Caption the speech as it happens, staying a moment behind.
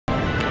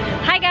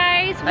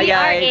We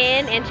are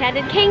in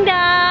Enchanted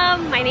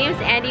Kingdom. My name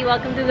is Andy.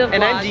 Welcome to the vlog.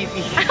 And I'm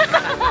GP.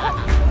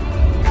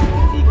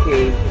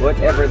 EK,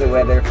 whatever the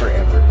weather,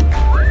 forever.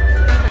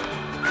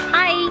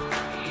 Hi.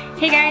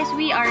 Hey guys,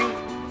 we are.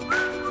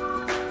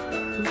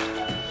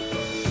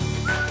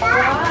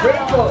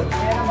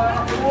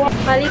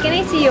 Molly, can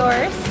I see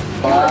yours?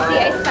 Oh, see,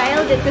 I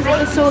styled it because it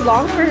was so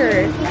long for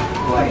her.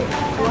 Why?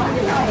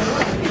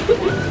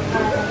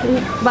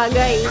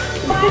 Bagay.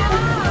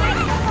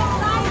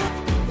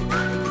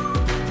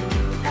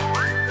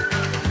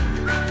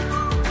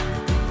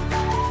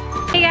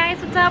 Hey guys,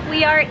 what's up?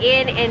 We are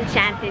in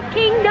Enchanted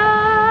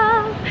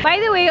Kingdom. By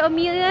the way,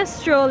 Amelia's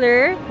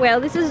stroller, well,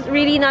 this is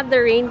really not the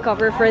rain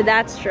cover for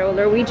that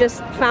stroller. We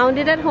just found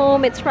it at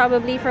home. It's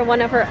probably for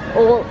one of her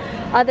old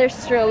other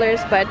strollers,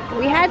 but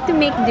we had to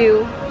make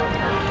do.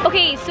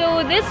 Okay,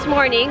 so this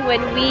morning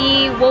when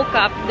we woke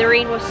up, the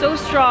rain was so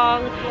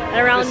strong.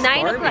 At around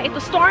 9 o'clock, it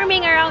was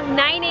storming around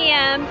 9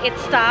 a.m. It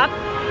stopped.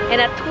 And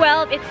at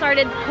 12, it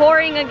started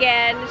pouring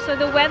again. So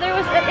the weather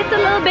was, it's a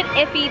little bit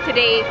iffy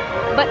today.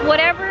 But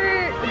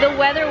whatever the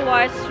weather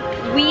was,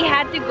 we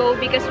had to go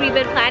because we've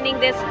been planning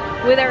this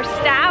with our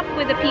staff,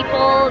 with the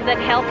people that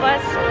help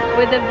us,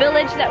 with the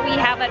village that we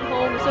have at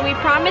home. So we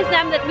promised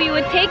them that we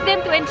would take them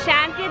to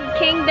Enchanted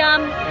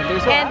Kingdom.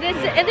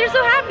 And they're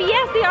so happy.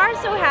 Yes, they are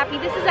so happy.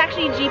 This is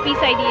actually GP's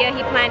idea.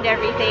 He planned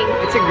everything.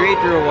 It's a great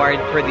reward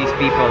for these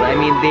people. I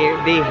mean,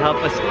 they help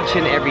us each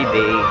and every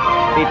day.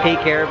 They take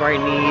care of our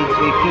needs.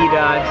 They feed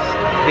us.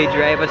 They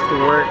drive us to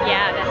work.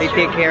 Yeah, that's They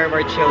true. take care of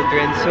our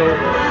children. So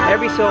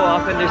every so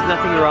often, there's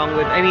nothing wrong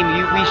with. I mean,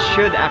 we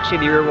should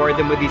actually reward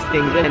them with these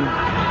things.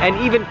 And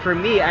even for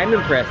me, I'm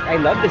impressed. I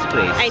love this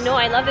place. I know,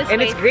 I love this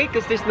And place. it's great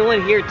because there's no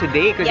one here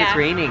today because it's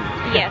raining.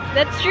 Yes,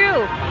 that's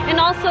true. And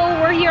also,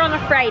 we're here on a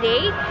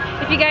Friday.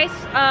 If you guys...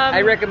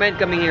 I recommend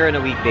coming here on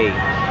a weekday.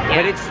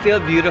 But it's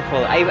still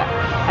beautiful. I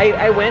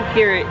went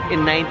here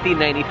in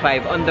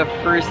 1995 on the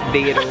first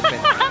day it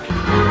opened.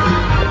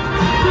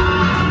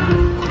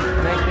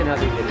 Nice and how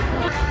they did it.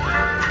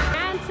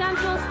 And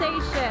Central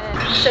Station.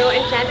 So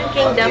Enchanted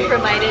Kingdom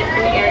provided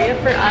an area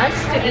for us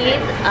to eat.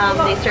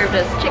 They served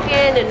us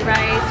chicken and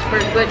rice for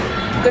good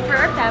for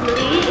our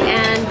family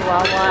and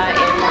Wawa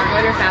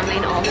and our family,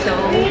 and also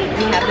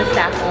we have the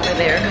staff over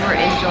there who are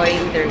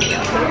enjoying their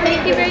meal. So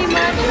thank you very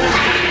much.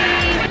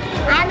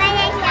 I'm in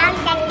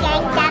Enchanted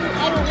Kingdom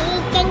and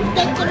eating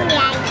chicken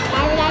rice.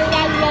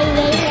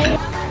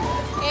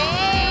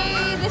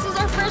 Hey, this is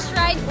our first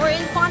ride. We're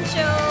in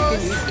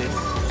ponchos.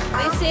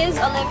 This is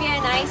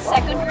Olivia and I's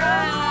second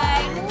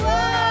ride.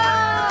 Whoa!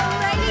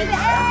 Riding the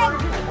egg!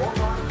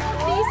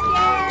 Be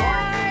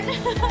scared!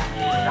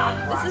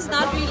 This is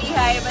not really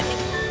high, but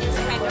it's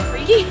kind of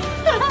freaky.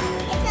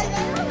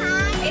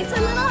 It's a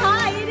little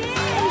high, it is!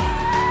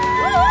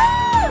 Woo!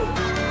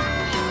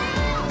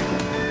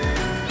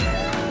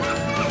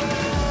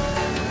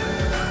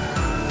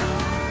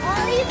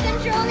 Ollie's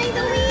controlling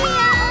the wheel!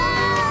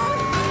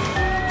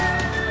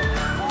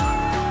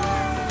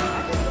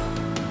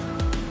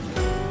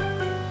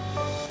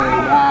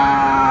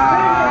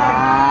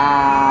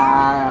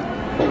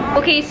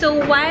 Okay, so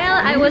while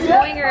I was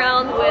going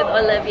around with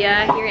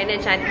Olivia here in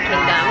Enchanted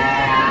Kingdom,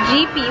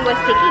 GP was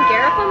taking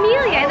care of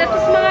Amelia. That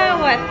was mga,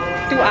 what,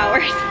 2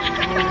 hours?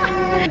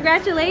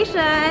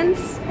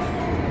 Congratulations!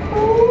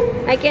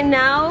 I can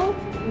now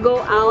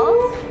go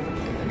out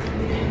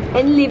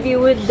and leave you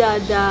with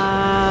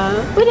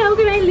Dada. But how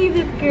can I leave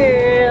this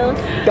girl?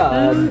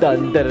 Dun,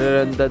 dun, dun,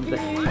 dun, dun, dun.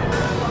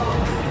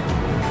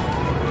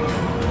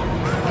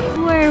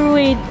 We're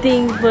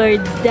waiting for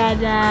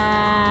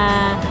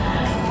Dada.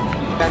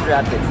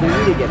 Rapids, they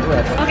really get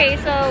wet. Okay,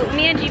 so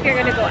me and GP are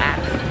gonna go out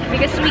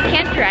because we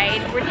can't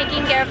ride. We're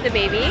taking care of the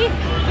baby.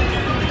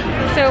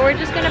 So we're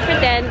just gonna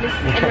pretend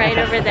and ride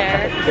over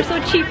there. They're so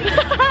cheap.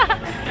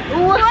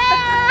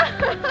 Wow!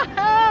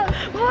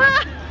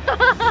 Wow!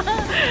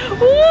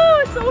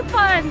 Woo! So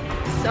fun!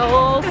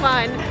 So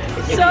fun!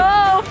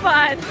 So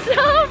fun!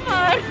 So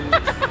fun!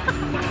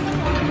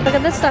 Look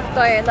at this stuffed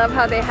toy. I love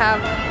how they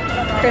have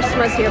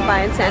Christmas here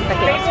by Santa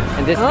Claus.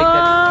 And this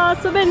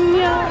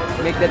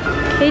make that.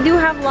 They do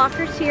have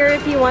lockers here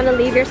if you want to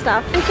leave your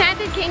stuff.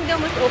 Enchanted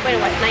Kingdom was open,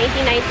 what,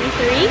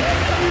 1993?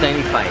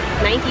 95.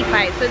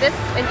 95. So this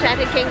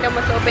Enchanted Kingdom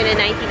was open in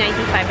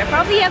 1995. I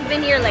probably have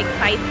been here like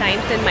 5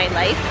 times in my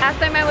life. Last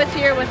time I was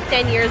here was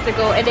 10 years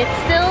ago, and it's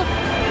still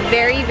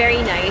very,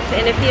 very nice.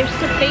 And if there's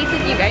a place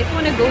that you guys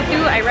want to go to,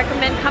 I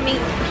recommend coming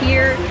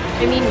here.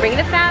 I mean, bring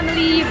the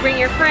family, bring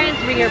your friends,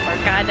 bring your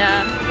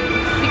barkada.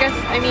 Because,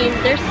 I mean,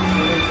 there's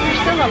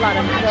still a lot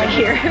of magic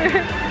here.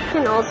 You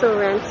can also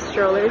rent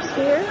strollers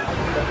here.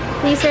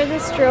 These are the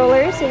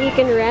strollers that you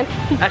can rent.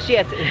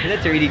 Actually,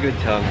 that's a really good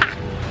song.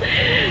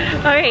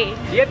 Okay.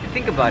 You have to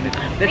think about it.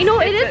 I know,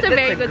 it is a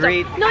very good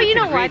song. No, you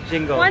know what?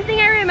 Jingle. One thing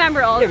I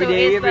remember also every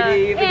day, is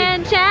the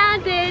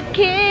Enchanted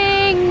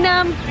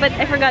Kingdom. But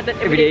I forgot that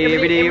every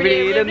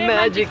day, the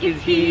magic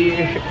is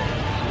here.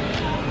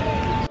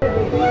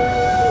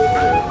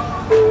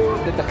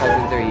 That the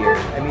cousins are here.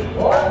 I mean,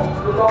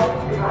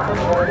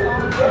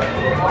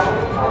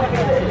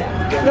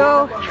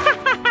 go.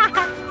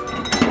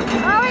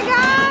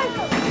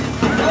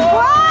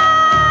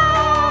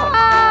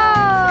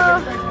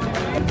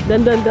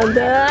 Dun dun dun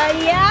dun.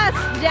 Yes!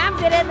 Jam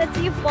did it. Let's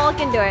see if Paul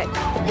can do it.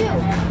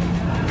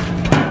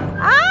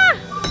 Ah!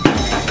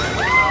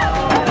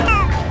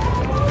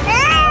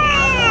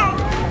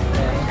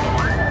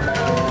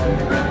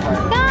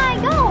 Guy,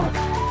 go!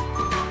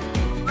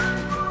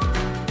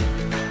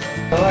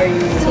 How are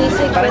you?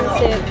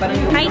 Sequenced.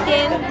 Hi,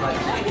 Tin.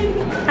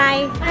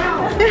 Hi.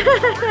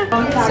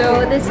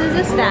 So this is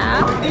the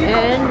staff,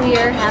 and we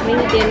are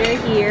having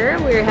dinner here.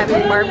 We're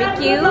having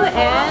barbecue,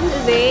 and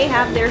they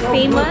have their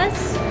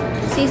famous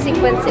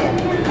sequenced.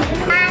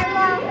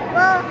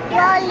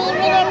 We're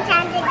leaving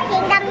Enchanted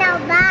Kingdom now.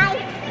 Bye.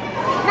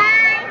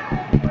 Bye.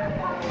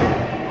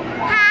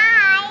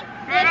 Hi.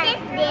 This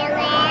is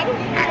Dylan.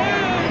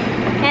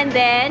 And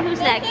then who's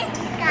next?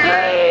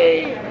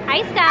 Sky.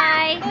 Hi,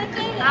 Sky.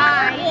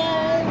 Hi.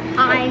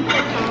 Hi.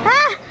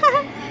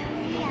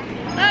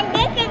 And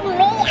this is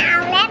me,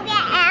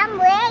 Olivia and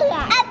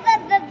William.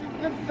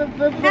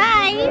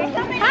 Hi.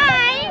 Hi.